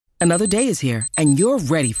Another day is here, and you're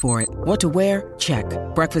ready for it. What to wear? Check.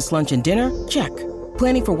 Breakfast, lunch, and dinner? Check.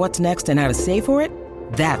 Planning for what's next and how to save for it?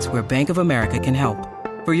 That's where Bank of America can help.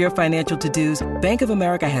 For your financial to-dos, Bank of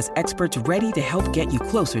America has experts ready to help get you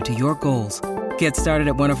closer to your goals. Get started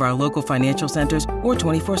at one of our local financial centers or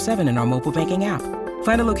 24/7 in our mobile banking app.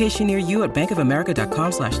 Find a location near you at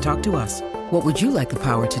bankofamerica.com/talktous. What would you like the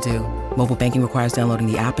power to do? Mobile banking requires downloading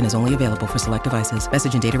the app and is only available for select devices.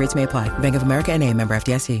 Message and data rates may apply. Bank of America N.A., member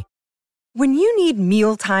FDIC. When you need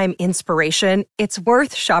mealtime inspiration, it's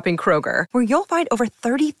worth shopping Kroger, where you'll find over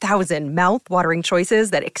 30,000 mouth-watering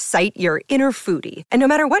choices that excite your inner foodie. And no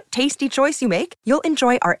matter what tasty choice you make, you'll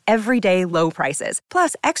enjoy our everyday low prices,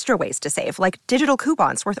 plus extra ways to save, like digital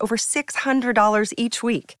coupons worth over $600 each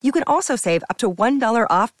week. You can also save up to $1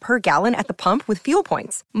 off per gallon at the pump with fuel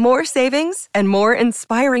points. More savings and more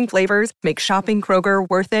inspiring flavors make shopping Kroger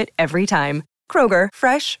worth it every time. Kroger,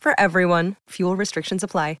 fresh for everyone. Fuel restrictions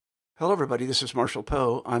apply. Hello, everybody. This is Marshall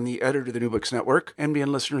Poe. I'm the editor of the New Books Network. NBN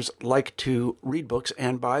listeners like to read books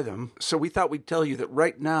and buy them. So we thought we'd tell you that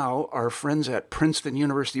right now, our friends at Princeton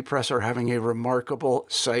University Press are having a remarkable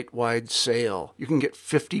site-wide sale. You can get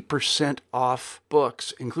 50% off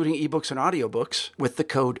books, including ebooks and audiobooks, with the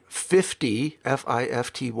code 50,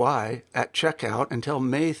 F-I-F-T-Y, at checkout until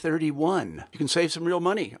May 31. You can save some real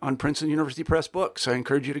money on Princeton University Press books. I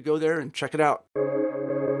encourage you to go there and check it out.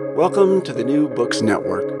 Welcome to the New Books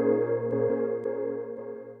Network.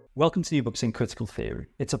 Welcome to New Books in Critical Theory.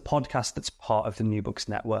 It's a podcast that's part of the New Books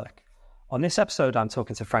Network. On this episode, I'm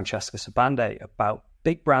talking to Francesca Sobande about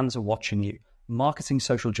big brands are watching you, marketing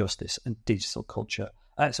social justice and digital culture.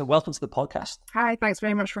 So welcome to the podcast. Hi, thanks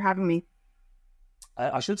very much for having me.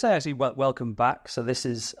 I should say actually welcome back. So this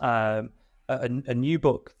is a new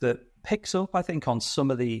book that picks up, I think, on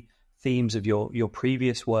some of the themes of your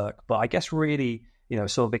previous work, but I guess really,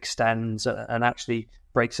 sort of extends and actually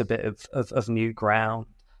breaks a bit of new ground.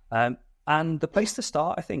 And the place to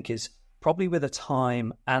start, I think, is probably with a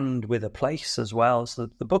time and with a place as well. So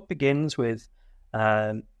the book begins with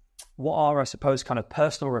what are, I suppose, kind of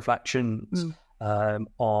personal reflections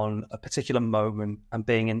on a particular moment and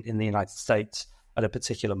being in the United States at a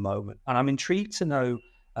particular moment. And I'm intrigued to know,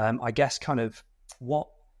 I guess, kind of what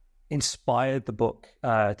inspired the book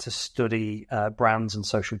to study brands and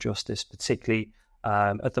social justice, particularly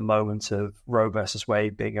at the moment of Roe versus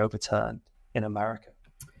Wade being overturned in America.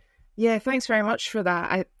 Yeah, thanks very much for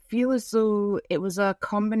that. I feel as though it was a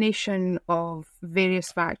combination of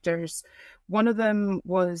various factors. One of them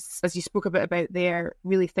was, as you spoke a bit about there,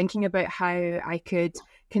 really thinking about how I could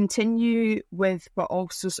continue with, but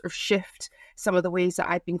also sort of shift some of the ways that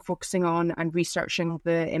I've been focusing on and researching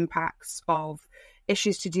the impacts of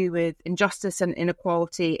issues to do with injustice and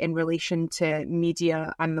inequality in relation to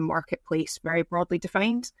media and the marketplace, very broadly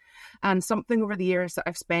defined. And something over the years that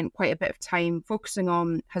I've spent quite a bit of time focusing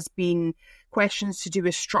on has been questions to do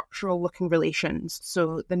with structural looking relations.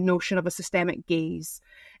 So the notion of a systemic gaze,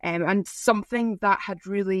 and something that had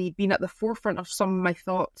really been at the forefront of some of my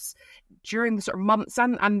thoughts during the sort of months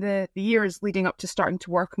and the years leading up to starting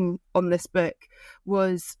to work on this book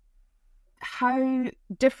was how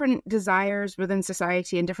different desires within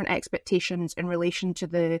society and different expectations in relation to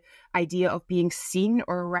the idea of being seen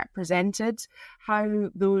or represented, how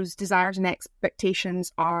those desires and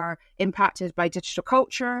expectations are impacted by digital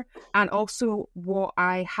culture, and also what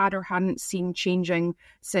I had or hadn't seen changing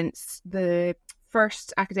since the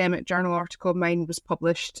first academic journal article of mine was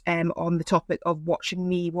published on the topic of watching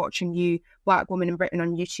me, watching you, Black women in Britain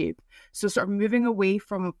on YouTube. So sort of moving away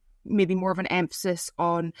from maybe more of an emphasis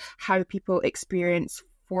on how people experience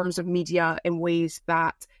forms of media in ways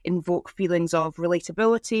that invoke feelings of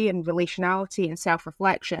relatability and relationality and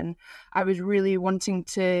self-reflection. I was really wanting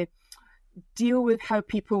to deal with how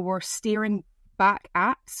people were staring back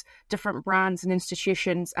at different brands and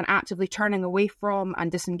institutions and actively turning away from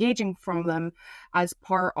and disengaging from them as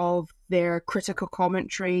part of their critical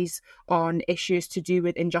commentaries on issues to do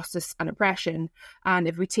with injustice and oppression. And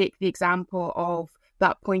if we take the example of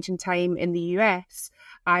that point in time in the US,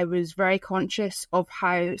 I was very conscious of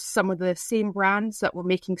how some of the same brands that were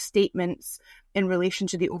making statements in relation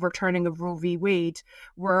to the overturning of Roe v. Wade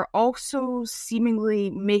were also seemingly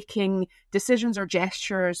making decisions or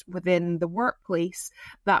gestures within the workplace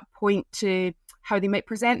that point to how they might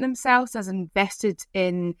present themselves as invested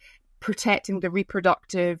in protecting the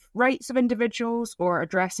reproductive rights of individuals or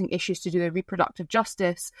addressing issues to do with reproductive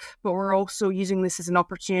justice, but we're also using this as an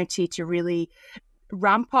opportunity to really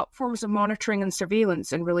ramp up forms of monitoring and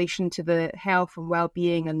surveillance in relation to the health and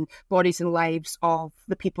well-being and bodies and lives of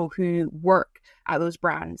the people who work at those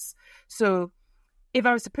brands. So if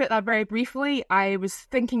I was to put that very briefly, I was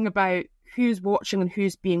thinking about who's watching and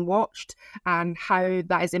who's being watched, and how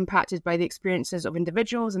that is impacted by the experiences of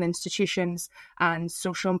individuals and institutions and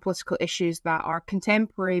social and political issues that are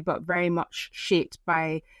contemporary but very much shaped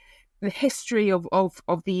by the history of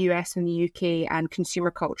the US and the UK and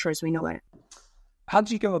consumer culture as we know it. How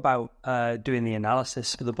did you go about doing the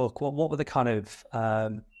analysis for the book? What were the kind of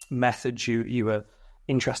methods you were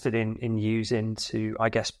interested in using to, I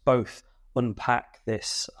guess, both unpack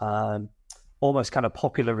this almost kind of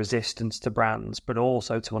popular resistance to brands, but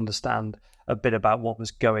also to understand a bit about what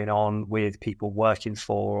was going on with people working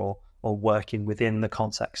for or working within the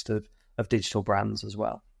context of digital brands as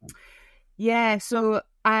well? Yeah, so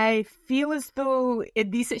I feel as though in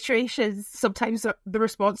these situations, sometimes the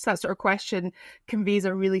response to that sort of question conveys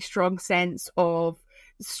a really strong sense of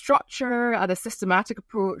structure and a systematic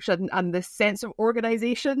approach and this sense of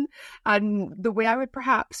organization. And the way I would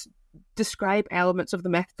perhaps describe elements of the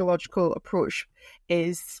methodological approach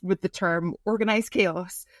is with the term organized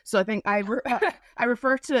chaos. So I think I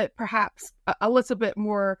refer to it perhaps a little bit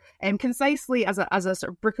more concisely as a sort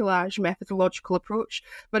of bricolage methodological approach,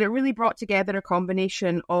 but it really brought together a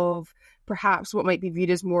combination of perhaps what might be viewed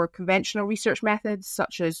as more conventional research methods,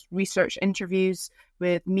 such as research interviews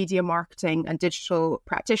with media marketing and digital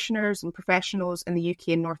practitioners and professionals in the UK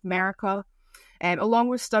and North America, along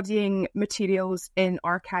with studying materials in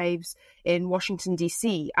archives in Washington,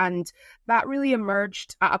 D.C. And that really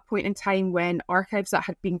emerged at a point in time when archives that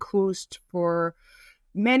had been closed for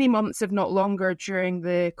many months, if not longer, during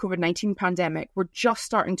the COVID-19 pandemic were just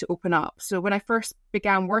starting to open up. So when I first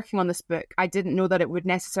began working on this book, I didn't know that it would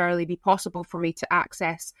necessarily be possible for me to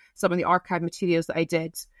access some of the archive materials that I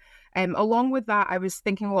did. Along with that, I was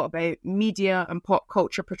thinking a lot about media and pop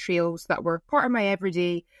culture portrayals that were part of my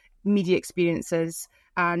everyday media experiences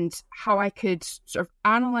and how I could sort of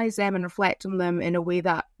analyse them and reflect on them in a way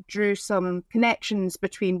that drew some connections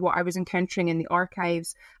between what I was encountering in the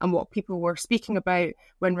archives and what people were speaking about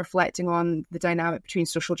when reflecting on the dynamic between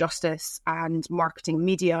social justice and marketing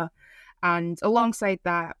media. And alongside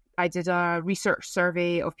that, I did a research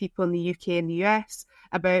survey of people in the UK and the US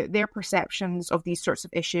about their perceptions of these sorts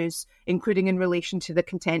of issues, including in relation to the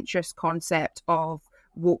contentious concept of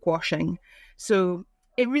woke washing. So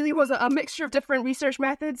it really was a mixture of different research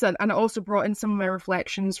methods, and it also brought in some of my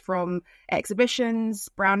reflections from exhibitions,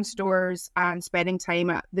 brand stores, and spending time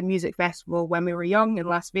at the music festival when we were young in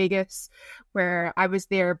Las Vegas, where I was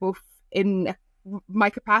there both in my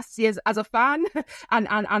capacity as a fan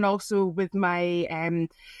and also with my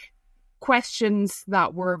questions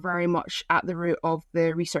that were very much at the root of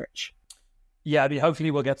the research. Yeah, I mean,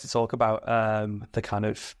 hopefully we'll get to talk about the kind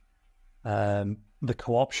of the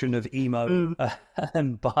co-option of emo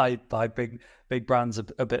by big brands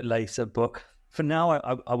a bit later. But for now,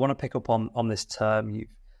 I want to pick up on this term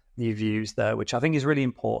you've used there, which I think is really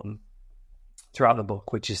important throughout the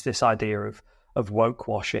book, which is this idea of woke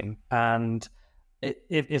washing. And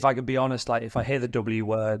if I could be honest, like if I hear the W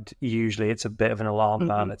word, usually it's a bit of an alarm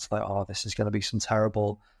bell. It's like, oh, this is going to be some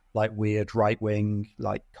terrible, like weird right-wing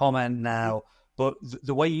like comment now. But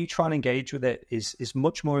the way you try and engage with it is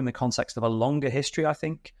much more in the context of a longer history, I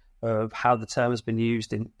think, of how the term has been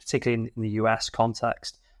used, particularly in the US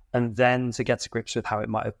context, and then to get to grips with how it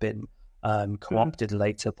might have been co-opted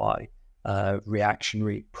later by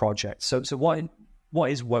reactionary projects. So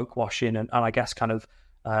what is woke washing, and I guess kind of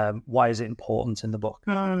why is it important in the book?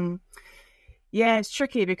 Yeah, it's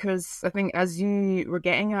tricky because I think as you were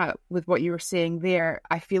getting at with what you were saying there,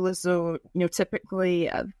 I feel as though, typically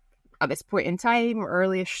at this point in time,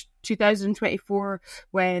 early-ish 2024,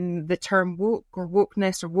 when the term woke or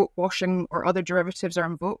wokeness or woke washing or other derivatives are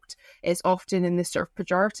invoked, it's often in this sort of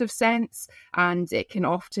pejorative sense, and it can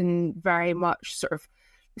often very much sort of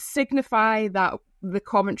signify that the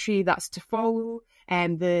commentary that's to follow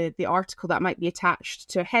and the article that might be attached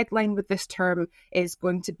to a headline with this term is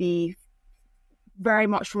going to be very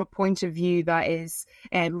much from a point of view that is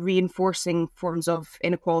reinforcing forms of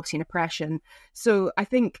inequality and oppression. So I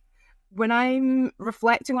think when I'm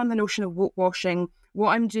reflecting on the notion of woke washing, what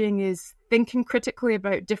I'm doing is thinking critically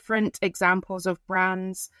about different examples of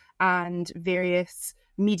brands and various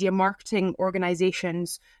media marketing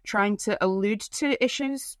organizations trying to allude to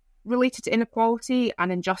issues related to inequality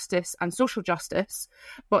and injustice and social justice,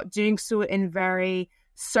 but doing so in very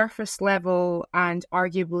surface level and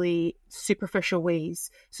arguably superficial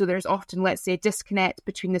ways. So there's often, let's say, a disconnect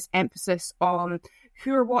between this emphasis on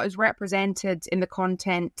who or what is represented in the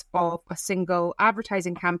content of a single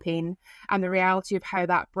advertising campaign and the reality of how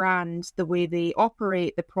that brand, the way they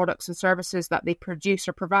operate, the products and services that they produce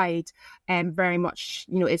or provide, very much,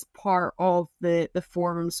 is part of the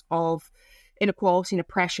forms of inequality and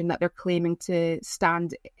oppression that they're claiming to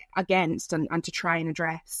stand against and to try and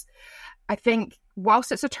address. I think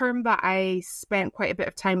whilst it's a term that I spent quite a bit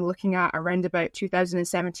of time looking at around about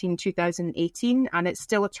 2017, 2018, and it's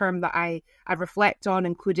still a term that I reflect on,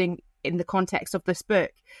 including in the context of this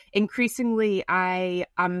book, increasingly I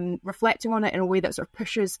am reflecting on it in a way that sort of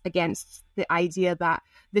pushes against the idea that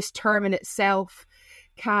this term in itself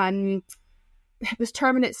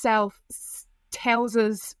tells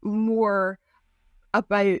us more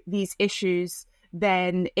about these issues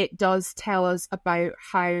than it does tell us about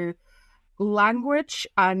how language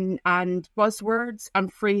and buzzwords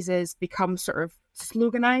and phrases become sort of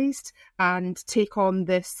sloganized and take on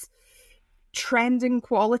this trending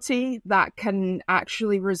quality that can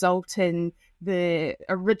actually result in the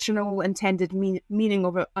original intended meaning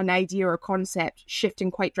of an idea or concept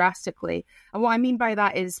shifting quite drastically. And what I mean by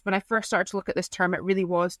that is when I first started to look at this term, it really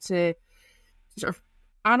was to sort of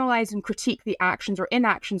analyze and critique the actions or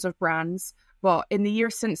inactions of brands. But in the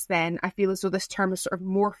years since then, I feel as though this term has sort of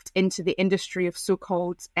morphed into the industry of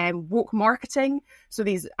so-called woke marketing. So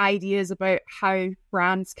these ideas about how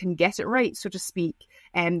brands can get it right, so to speak,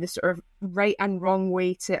 and the sort of right and wrong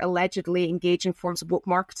way to allegedly engage in forms of woke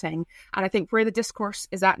marketing. And I think where the discourse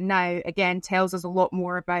is at now, again, tells us a lot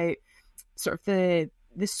more about sort of the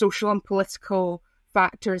social and political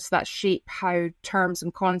factors that shape how terms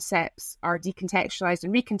and concepts are decontextualized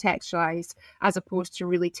and recontextualized, as opposed to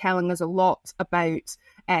really telling us a lot about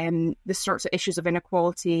the sorts of issues of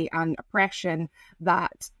inequality and oppression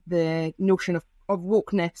that the notion of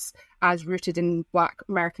wokeness, as rooted in Black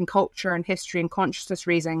American culture and history and consciousness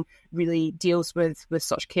raising, really deals with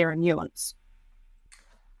such care and nuance.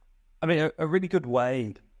 I mean, a really good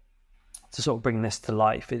way to sort of bring this to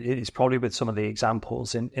life is probably with some of the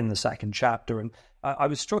examples in the second chapter. And I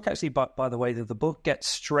was struck actually by the way that the book gets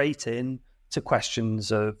straight in to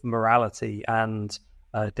questions of morality and,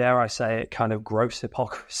 dare I say it, kind of gross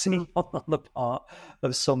hypocrisy on the part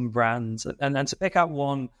of some brands. And to pick out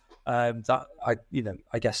one that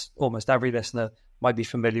I guess almost every listener might be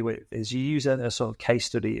familiar with is you use a sort of case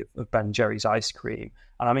study of Ben & Jerry's ice cream.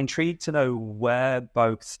 And I'm intrigued to know where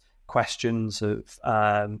both questions of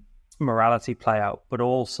morality play out, but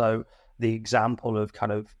also the example of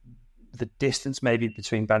kind of the distance maybe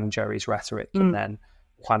between Ben & Jerry's rhetoric and then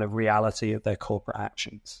kind of reality of their corporate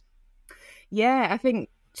actions. Yeah, I think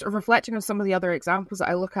sort of reflecting on some of the other examples that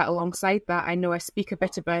I look at alongside that, I know I speak a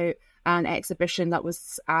bit about an exhibition that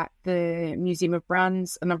was at the Museum of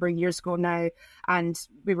Brands a number of years ago now, and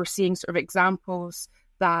we were seeing sort of examples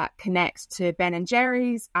that connect to Ben &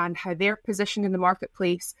 Jerry's and how they're positioned in the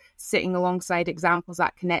marketplace, sitting alongside examples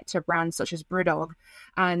that connect to brands such as Brewdog.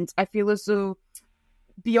 And I feel as though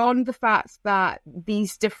beyond the fact that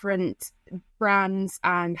these different brands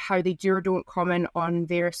and how they do or don't comment on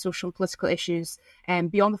their social and political issues,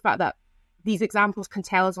 and beyond the fact that these examples can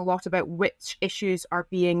tell us a lot about which issues are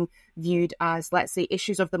being viewed as, let's say,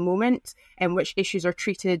 issues of the moment, and which issues are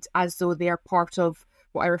treated as though they are part of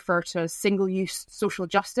what I refer to as single-use social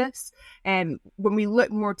justice. When we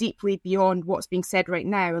look more deeply beyond what's being said right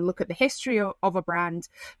now and look at the history of a brand,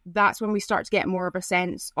 that's when we start to get more of a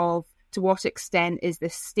sense of to what extent is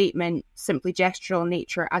this statement simply gestural in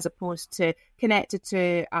nature as opposed to connected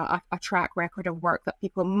to a track record of work that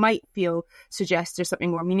people might feel suggests there's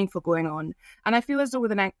something more meaningful going on. And I feel as though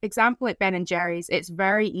with an example like Ben & Jerry's, it's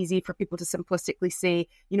very easy for people to simplistically say,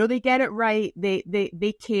 they get it right,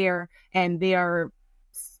 they care, and they are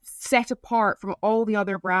set apart from all the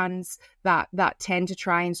other brands that tend to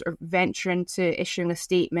try and sort of venture into issuing a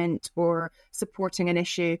statement or supporting an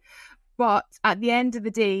issue. But at the end of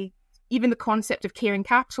the day, even the concept of caring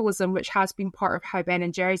capitalism, which has been part of how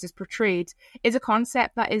Ben & Jerry's is portrayed, is a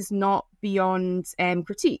concept that is not beyond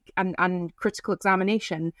critique and critical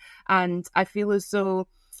examination. And I feel as though,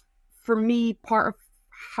 for me, part of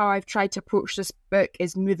how I've tried to approach this book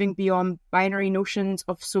is moving beyond binary notions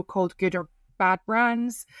of so-called good or bad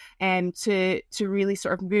brands, to really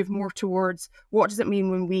sort of move more towards what does it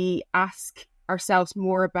mean when we ask ourselves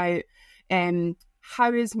more about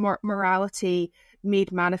how is morality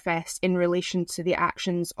made manifest in relation to the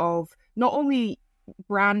actions of not only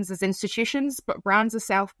brands as institutions, but brands as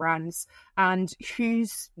self-brands, and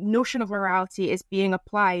whose notion of morality is being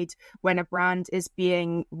applied when a brand is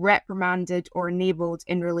being reprimanded or enabled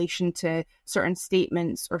in relation to certain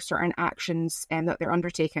statements or certain actions that they're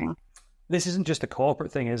undertaking. This isn't just a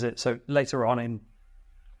corporate thing, is it? So later on in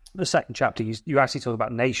the second chapter, you actually talk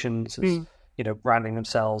about nations as, branding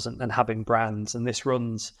themselves and having brands. And this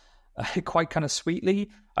runs quite kind of sweetly,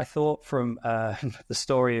 I thought, from the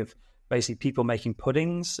story of basically people making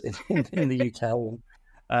puddings in the UK,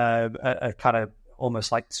 a kind of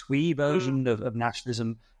almost like twee version of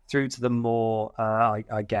nationalism through to the more,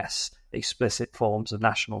 I guess, explicit forms of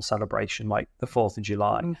national celebration, like the 4th of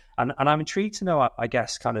July. And I'm intrigued to know, I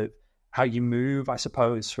guess, kind of how you move, I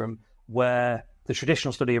suppose, from where the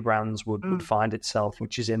traditional study of brands would find itself,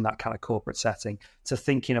 which is in that kind of corporate setting, to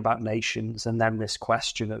thinking about nations, and then this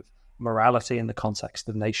question of morality in the context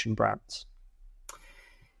of nation brands.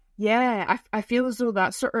 Yeah, I feel as though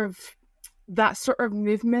that sort of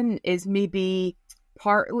movement is maybe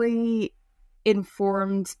partly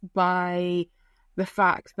informed by the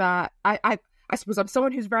fact that I suppose I'm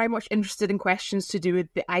someone who's very much interested in questions to do with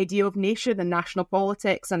the idea of nation and national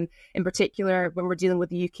politics, and in particular, when we're dealing with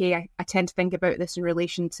the UK, I tend to think about this in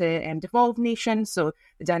relation to devolved nations, so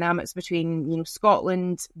the dynamics between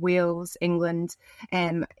Scotland, Wales, England,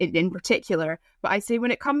 in particular. But I say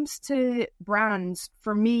when it comes to brands,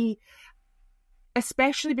 for me,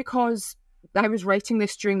 especially because I was writing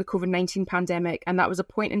this during the COVID-19 pandemic, and that was a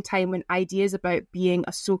point in time when ideas about being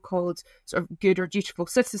a so-called sort of good or dutiful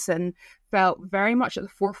citizen felt very much at the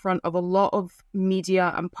forefront of a lot of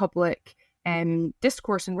media and public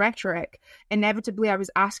discourse and rhetoric. Inevitably, I was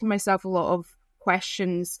asking myself a lot of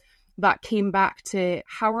questions that came back to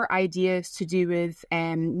how are ideas to do with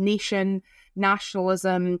nation,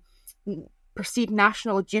 nationalism, perceived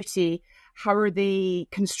national duty, how are they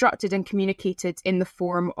constructed and communicated in the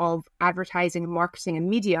form of advertising, marketing, and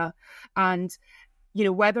media? And,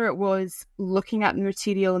 whether it was looking at the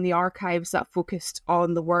material in the archives that focused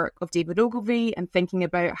on the work of David Ogilvy and thinking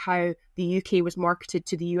about how the UK was marketed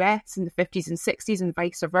to the US in the 50s and 60s and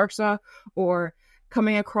vice versa, or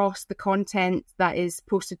coming across the content that is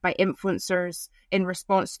posted by influencers in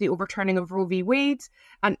response to the overturning of Roe v. Wade,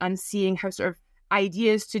 and seeing how sort of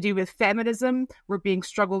ideas to do with feminism were being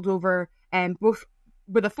struggled over, both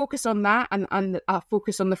with a focus on that and a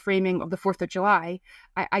focus on the framing of the 4th of July.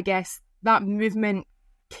 I guess that movement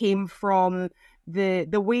came from the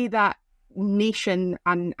way that nation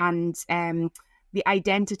and the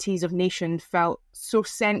identities of nation felt so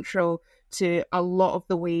central to a lot of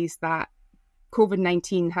the ways that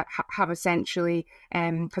COVID-19 has essentially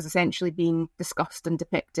been discussed and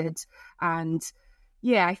depicted. And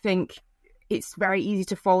yeah, I think it's very easy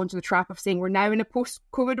to fall into the trap of saying we're now in a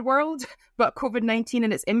post-COVID world, but COVID-19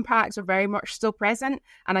 and its impacts are very much still present.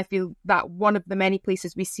 And I feel that one of the many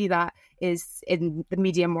places we see that is in the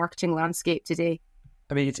media marketing landscape today.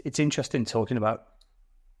 I mean, it's interesting talking about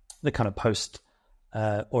the kind of post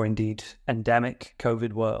or indeed endemic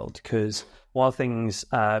COVID world, because one of the things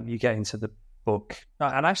you get into the book,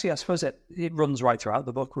 and actually I suppose it runs right throughout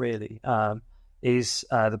the book really, is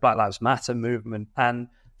the Black Lives Matter movement. And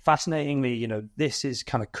fascinatingly, this is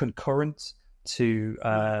kind of concurrent to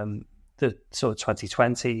the sort of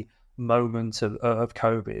 2020 moment of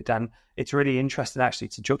COVID. And it's really interesting actually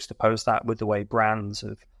to juxtapose that with the way brands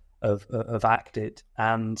have acted.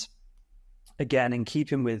 And again, in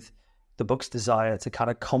keeping with the book's desire to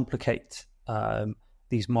kind of complicate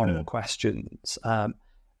these moral questions,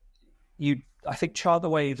 you, I think, chart the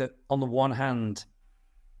way that on the one hand,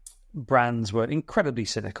 brands were incredibly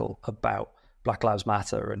cynical about Black Lives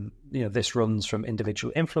Matter, and this runs from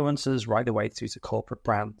individual influencers right the way through to corporate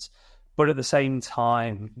brands. But at the same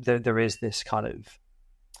time, there is this kind of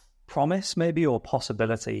promise, maybe, or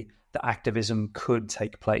possibility that activism could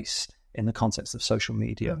take place in the context of social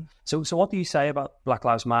media. So what do you say about Black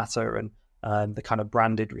Lives Matter and the kind of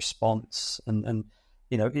branded response? And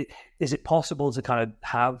is it possible to kind of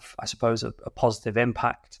have, I suppose, a positive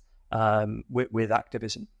impact with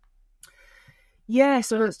activism? Yeah,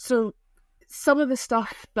 so some of the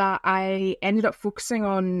stuff that I ended up focusing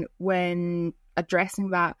on when addressing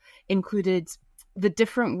that included the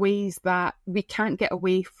different ways that we can't get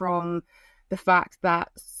away from the fact that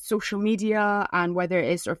social media, and whether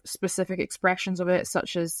it is sort of specific expressions of it,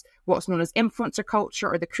 such as what's known as influencer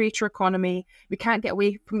culture or the creator economy, we can't get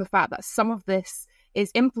away from the fact that some of this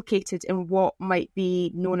is implicated in what might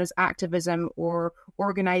be known as activism or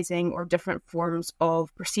organizing or different forms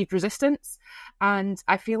of perceived resistance. And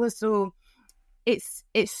I feel as though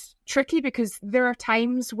it's tricky because there are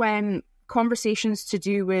times when conversations to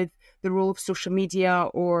do with the role of social media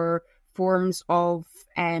or forms of,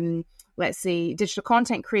 let's say, digital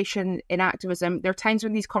content creation in activism, there are times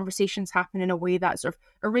when these conversations happen in a way that sort of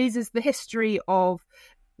erases the history of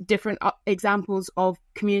different examples of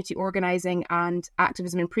community organizing and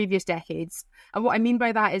activism in previous decades. And what I mean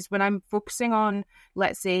by that is when I'm focusing on,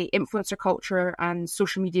 let's say, influencer culture and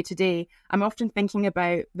social media today, I'm often thinking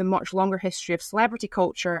about the much longer history of celebrity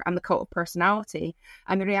culture and the cult of personality.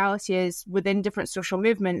 And the reality is, within different social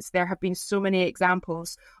movements, there have been so many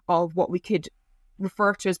examples of what we could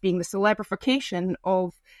refer to as being the celebrification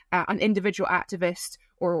of an individual activist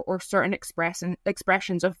or certain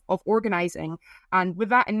expressions of organising. And with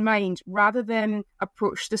that in mind, rather than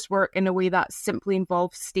approach this work in a way that simply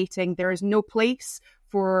involves stating there is no place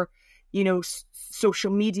for,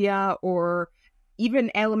 social media or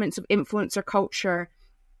even elements of influencer culture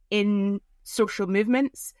in social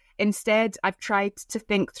movements, instead, I've tried to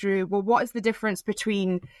think through, well, what is the difference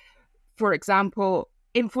between, for example,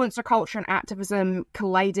 influencer culture and activism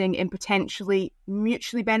colliding in potentially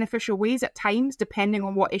mutually beneficial ways at times, depending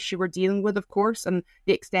on what issue we're dealing with, of course, and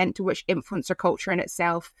the extent to which influencer culture in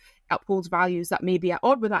itself upholds values that may be at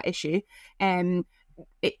odds with that issue.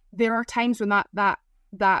 There are times when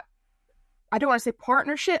that I don't want to say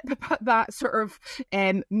partnership, but that sort of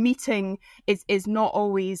meeting is not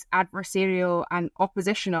always adversarial and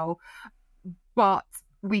oppositional. But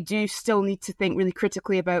we do still need to think really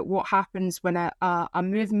critically about what happens when a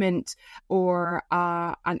movement or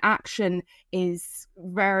an action is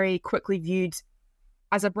very quickly viewed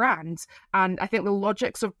as a brand. And I think the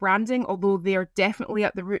logics of branding, although they are definitely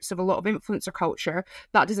at the roots of a lot of influencer culture,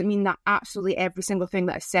 that doesn't mean that absolutely every single thing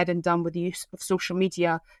that is said and done with the use of social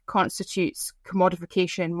media constitutes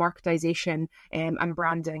commodification, marketization, and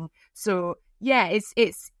branding. So yeah,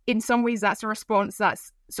 it's in some ways that's a response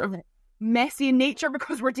that's sort of messy in nature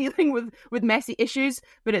because we're dealing with messy issues,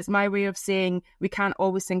 but it's my way of saying we can't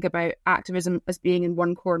always think about activism as being in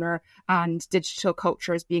one corner and digital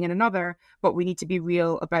culture as being in another, but we need to be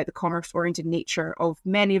real about the commerce-oriented nature of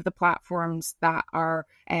many of the platforms that are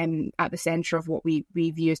at the centre of what we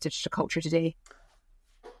view as digital culture today.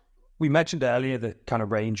 We mentioned earlier the kind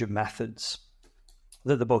of range of methods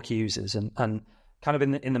that the book uses, and kind of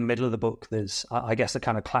in the middle of the book there's, I guess, the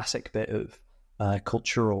kind of classic bit of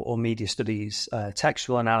cultural or media studies,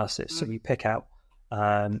 textual analysis. So we pick out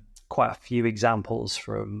quite a few examples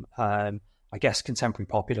from, I guess, contemporary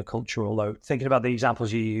popular culture, although thinking about the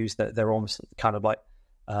examples you use, that they're almost kind of like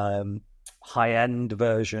high-end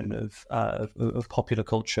version of popular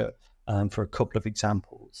culture for a couple of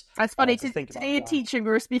examples. That's funny. Today in teaching, we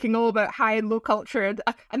were speaking all about high and low culture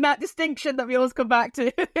and that distinction that we always come back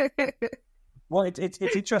to. Well, it's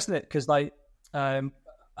interesting because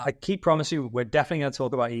I keep promising you we're definitely going to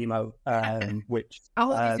talk about emo, which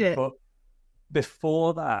but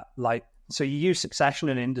before that, so you use Succession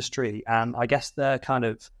and Industry, and I guess they're kind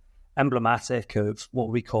of emblematic of what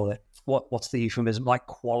we call it. What's the euphemism? Like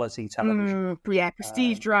quality television.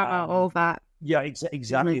 Prestige drama, all that. Yeah,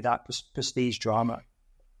 exactly that prestige drama,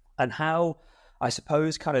 and how I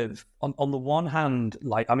suppose kind of on the one hand,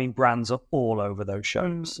 brands are all over those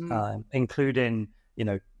shows, including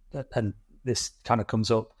and this kind of comes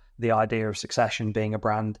up, the idea of Succession being a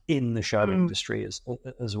brand in the show industry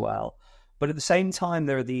as well. But at the same time,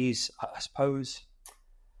 there are these, I suppose,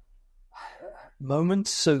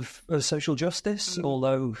 moments of social justice,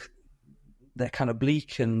 although they're kind of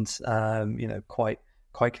bleak and,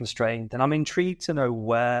 quite constrained. And I'm intrigued to know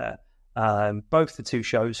where both the two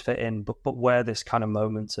shows fit in, but where this kind of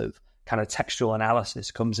moment of kind of textual analysis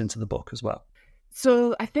comes into the book as well.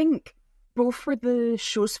 So I think both for the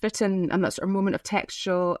shows fit in and that sort of moment of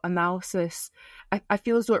textual analysis, I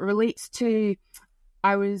feel as though it relates to,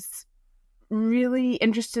 I was really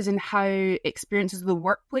interested in how experiences of the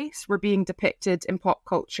workplace were being depicted in pop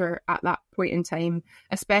culture at that point in time,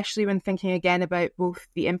 especially when thinking again about both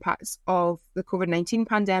the impacts of the COVID-19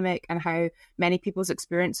 pandemic and how many people's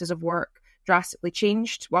experiences of work drastically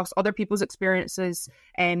changed, whilst other people's experiences,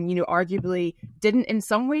 arguably didn't in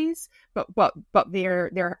some ways, but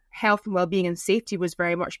their health and well-being and safety was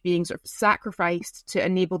very much being sort of sacrificed to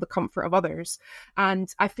enable the comfort of others.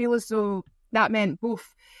 And I feel as though that meant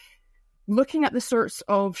both looking at the sorts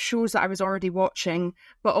of shows that I was already watching,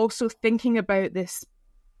 but also thinking about this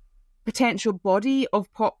potential body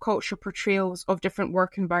of pop culture portrayals of different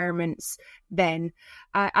work environments. Then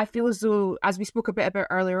I feel as though, as we spoke a bit about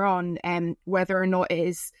earlier on, whether or not it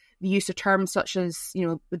is the use of terms such as,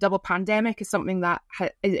 the double pandemic is something that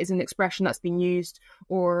is an expression that's been used,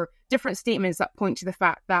 or different statements that point to the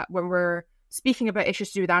fact that when we're speaking about issues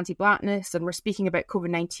to do with anti-blackness, and we're speaking about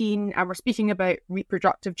COVID-19, and we're speaking about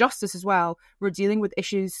reproductive justice as well, we're dealing with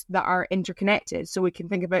issues that are interconnected. So we can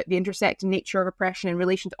think about the intersecting nature of oppression in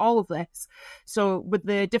relation to all of this. So with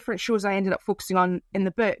the different shows I ended up focusing on in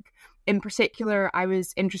the book, in particular, I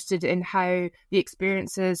was interested in how the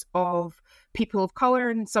experiences of people of colour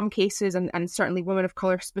in some cases, and certainly women of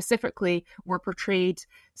colour specifically, were portrayed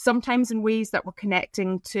sometimes in ways that were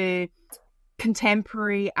connecting to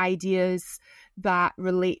contemporary ideas that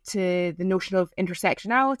relate to the notion of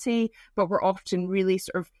intersectionality, but were often really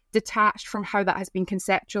sort of detached from how that has been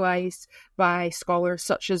conceptualized by scholars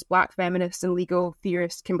such as Black feminist and legal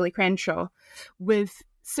theorist Kimberly Crenshaw. With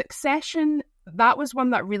Succession, that was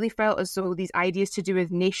one that really felt as though these ideas to do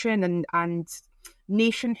with nation and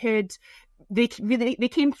nationhood, they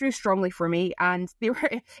came through strongly for me, and they were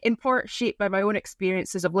in part shaped by my own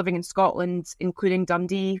experiences of living in Scotland, including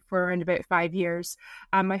Dundee for around about 5 years,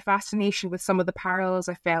 and my fascination with some of the parallels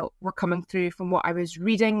I felt were coming through from what I was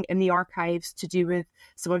reading in the archives to do with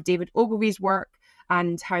some of David Ogilvy's work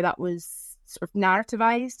and how that was sort of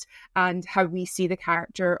narrativized and how we see the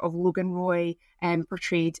character of Logan Roy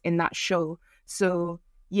portrayed in that show. So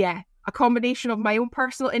yeah, a combination of my own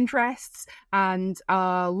personal interests and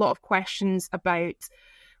a lot of questions about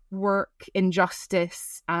work,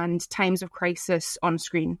 injustice, and times of crisis on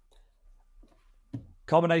screen.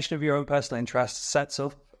 Combination of your own personal interests sets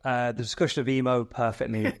up the discussion of emo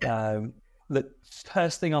perfectly. The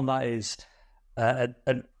first thing on that is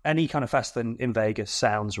any kind of festival in Vegas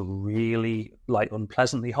sounds really like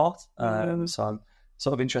unpleasantly hot. So I'm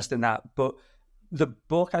sort of interested in that. But the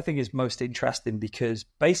book, I think, is most interesting because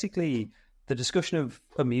basically the discussion of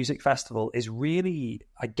a music festival is really,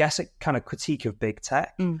 I guess, a kind of critique of big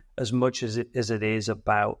tech as much as it is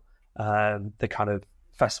about the kind of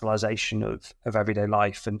festivalization of everyday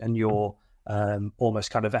life and your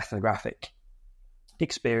almost kind of ethnographic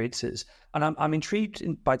experiences. And I'm intrigued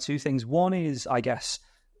by two things. One is, I guess,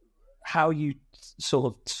 how you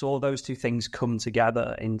sort of saw those two things come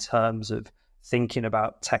together in terms of thinking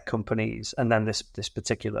about tech companies and then this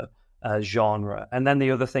particular genre. And then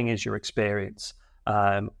the other thing is your experience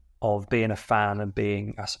of being a fan and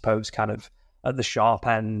being, I suppose, kind of at the sharp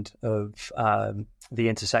end of the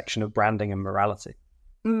intersection of branding and morality.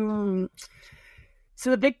 So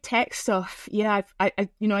the big tech stuff, yeah, I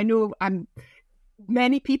know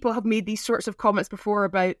many people have made these sorts of comments before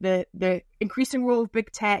about the increasing role of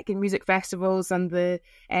big tech in music festivals and the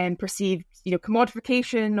perceived,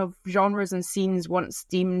 commodification of genres and scenes once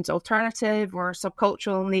deemed alternative or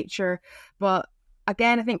subcultural in nature. But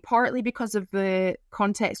again, I think partly because of the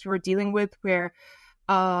context we're dealing with, where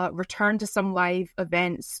return to some live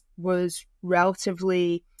events was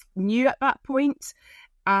relatively new at that point.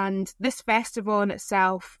 And this festival in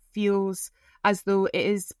itself feels as though it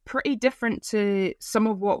is pretty different to some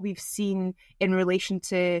of what we've seen in relation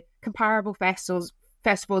to comparable festivals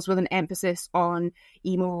with an emphasis on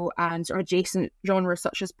emo and sort of adjacent genres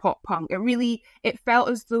such as pop punk. It felt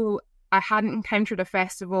as though I hadn't encountered a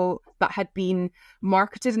festival that had been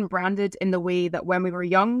marketed and branded in the way that When We Were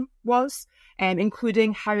Young was,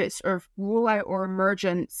 including how its sort of rollout or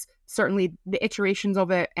emergence, certainly the iterations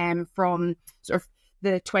of it from sort of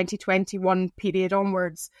the 2021 period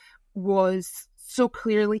onwards, was so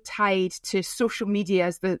clearly tied to social media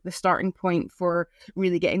as the starting point for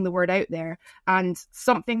really getting the word out there. And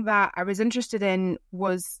something that I was interested in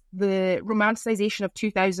was the romanticization of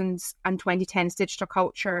 2000s and 2010s digital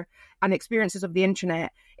culture and experiences of the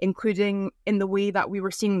internet, including in the way that we were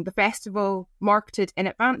seeing the festival marketed in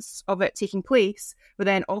advance of it taking place, but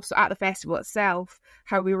then also at the festival itself,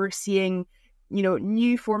 how we were seeing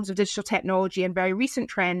new forms of digital technology and very recent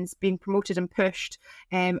trends being promoted and pushed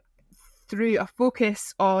through a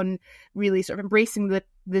focus on really sort of embracing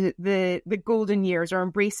the golden years, or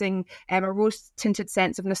embracing a rose-tinted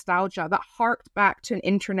sense of nostalgia that harked back to an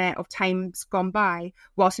internet of times gone by,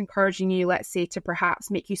 whilst encouraging you, let's say, to perhaps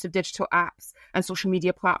make use of digital apps and social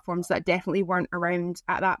media platforms that definitely weren't around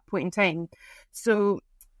at that point in time. So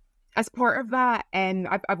as part of that,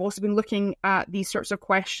 I've also been looking at these sorts of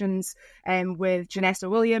questions with Janessa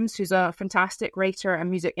Williams, who's a fantastic writer and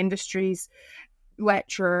music industries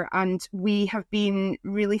lecturer, and we have been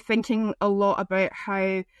really thinking a lot about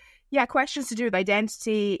how, questions to do with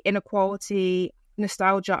identity, inequality,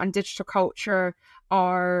 nostalgia, and digital culture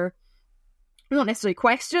are not necessarily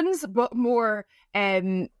questions, but more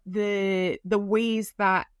the ways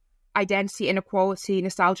that identity, inequality,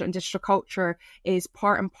 nostalgia, and digital culture is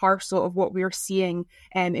part and parcel of what we're seeing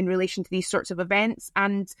in relation to these sorts of events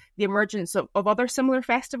and the emergence of other similar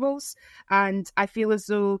festivals. And I feel as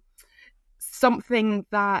though something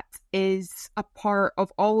that is a part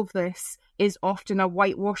of all of this is often a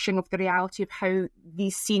whitewashing of the reality of how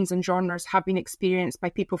these scenes and genres have been experienced by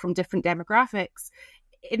people from different demographics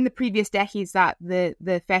in the previous decades that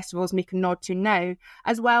the festivals make a nod to now,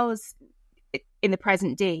 as well as in the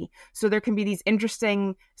present day. So there can be these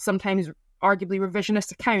interesting, sometimes arguably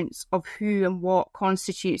revisionist accounts of who and what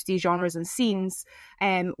constitutes these genres and scenes,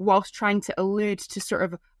 whilst trying to allude to sort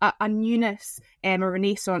of a newness, a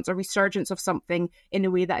renaissance, a resurgence of something in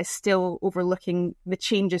a way that is still overlooking the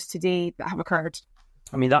changes today that have occurred.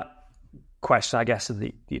 I mean, that question, I guess,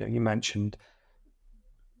 you mentioned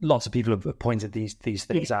lots of people have pointed these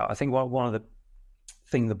things out. I think one of the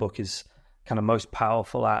things the book is kind of most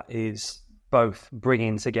powerful at is both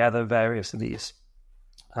bringing together various of these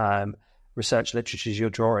research literatures you're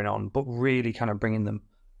drawing on, but really kind of bringing them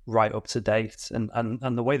right up to date.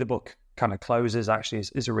 And the way the book kind of closes actually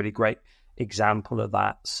is a really great example of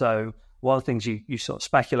that. So one of the things you sort of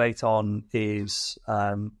speculate on is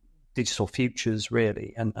digital futures,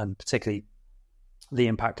 really, and particularly the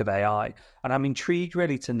impact of AI. And I'm intrigued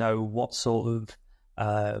really to know what sort of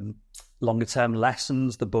longer term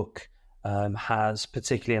lessons the book has,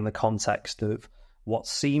 particularly in the context of what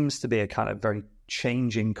seems to be a kind of very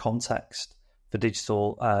changing context for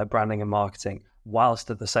digital branding and marketing, whilst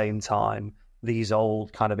at the same time these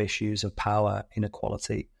old kind of issues of power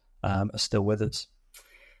inequality are still with us.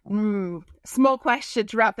 Small question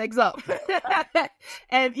to wrap things up.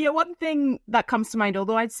 One thing that comes to mind,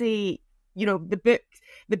 although I'd say, the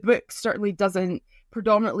book certainly doesn't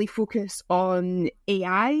predominantly focus on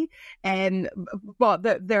AI, but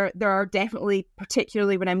there are definitely,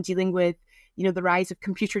 particularly when I'm dealing with the rise of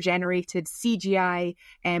computer-generated CGI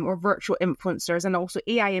or virtual influencers and also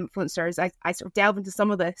AI influencers, I sort of delve into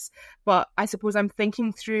some of this, but I suppose I'm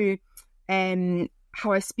thinking through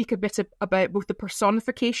how I speak a bit about both the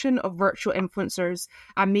personification of virtual influencers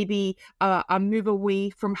and maybe a move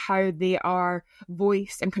away from how they are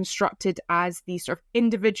voiced and constructed as these sort of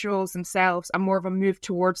individuals themselves, and more of a move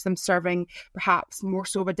towards them serving perhaps more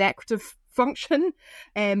so of a decorative function.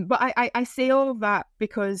 But I say all of that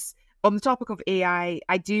because on the topic of AI,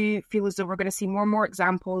 I do feel as though we're going to see more and more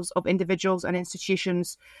examples of individuals and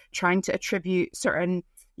institutions trying to attribute certain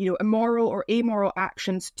immoral or amoral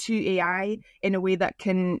actions to AI in a way that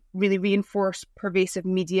can really reinforce pervasive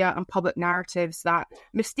media and public narratives that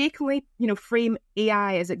mistakenly, frame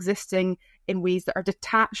AI as existing in ways that are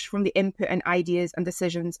detached from the input and ideas and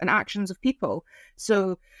decisions and actions of people.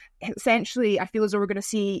 So essentially, I feel as though we're going to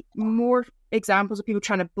see more examples of people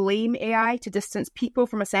trying to blame AI to distance people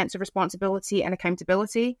from a sense of responsibility and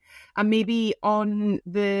accountability. And maybe on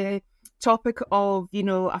the topic of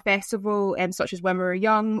a festival such as When We Were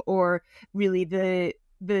Young, or really the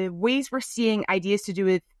ways we're seeing ideas to do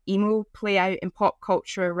with emo play out in pop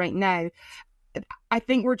culture right now, I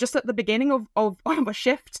think we're just at the beginning of a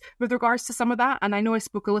shift with regards to some of that. And I know I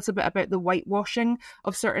spoke a little bit about the whitewashing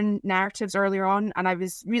of certain narratives earlier on, and I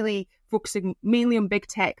was really focusing mainly on big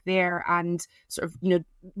tech there and sort of,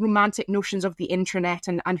 romantic notions of the internet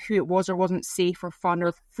and who it was or wasn't safe or fun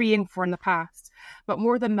or freeing for in the past. But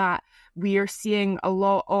more than that, we are seeing a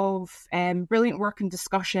lot of brilliant work and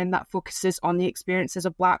discussion that focuses on the experiences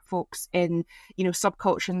of Black folks in,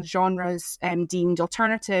 subculture and genres deemed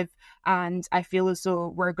alternative. And I feel as though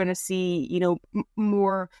we're going to see,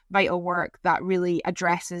 more vital work that really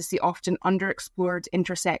addresses the often underexplored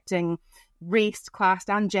intersecting race, class,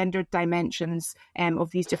 and gendered dimensions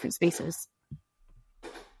of these different spaces.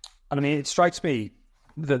 And I mean, it strikes me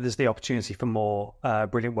that there's the opportunity for more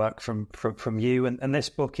brilliant work from you, and this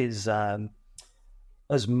book is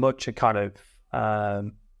as much a kind of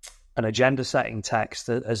an agenda-setting text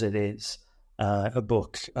as it is a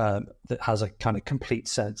book that has a kind of complete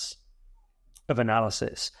sense of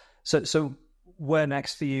analysis. So where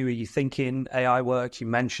next for you? Are you thinking AI work? You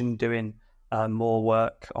mentioned doing more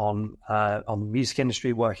work on the music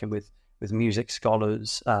industry, working with music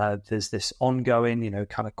scholars. There's this ongoing,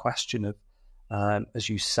 kind of question of, as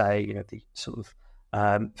you say, the sort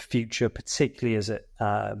of future, particularly as it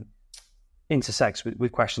intersects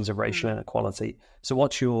with questions of racial inequality. So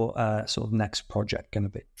what's your sort of next project going to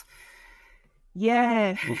be?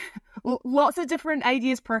 Yeah, lots of different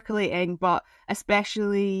ideas percolating, but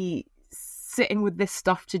especially sitting with this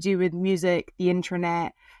stuff to do with music, the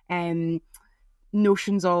internet,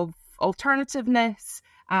 notions of alternativeness,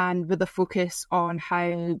 and with a focus on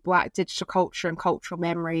how Black digital culture and cultural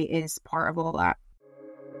memory is part of all that.